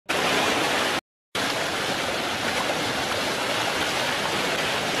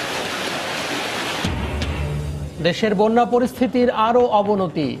দেশের বন্যা পরিস্থিতির আরও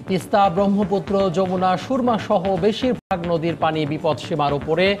অবনতি। তিস্তা, ব্রহ্মপুত্র, যমুনা, সুরমা সহ বেশিরভাগ নদীর পানি বিপদসীমার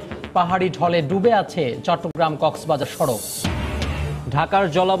উপরে। পাহাড়ি ঢলে ডুবে আছে চট্টগ্রাম কক্সবাজার সড়ক। ঢাকার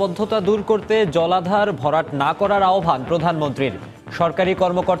জলাবদ্ধতা দূর করতে জলাধার ভরাট না করার আহ্বান প্রধানমন্ত্রীর। সরকারি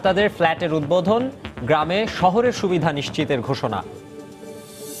কর্মকর্তাদের ফ্ল্যাটের উদ্বোধন, গ্রামে শহরের সুবিধা নিশ্চিতের ঘোষণা।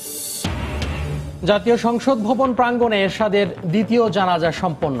 জাতীয় সংসদ ভবন প্রাঙ্গণে এরশাদের দ্বিতীয় জানাজা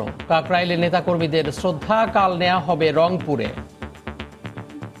সম্পন্ন। কাকরাইলে নেতাকর্মীদের শ্রদ্ধা কাল নেওয়া হবে রংপুরে।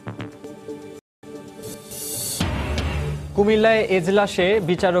 কুমিল্লায় এজলাসে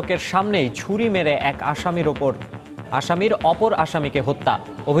বিচারকের সামনেই ছুরি মেরে এক আসামির অপর আসামিকে হত্যা,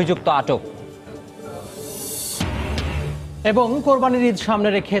 অভিযুক্ত আটক। এবং কোরবানির ঈদ সামনে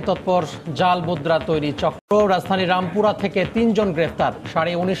রেখে তৎপর জাল মুদ্রা তৈরি চক্র। রাজধানীর রামপুরা থেকে 3 জন গ্রেফতার,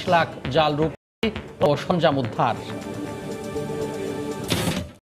 19.5 লাখ জাল রুপি ও সরঞ্জাম উদ্ধার।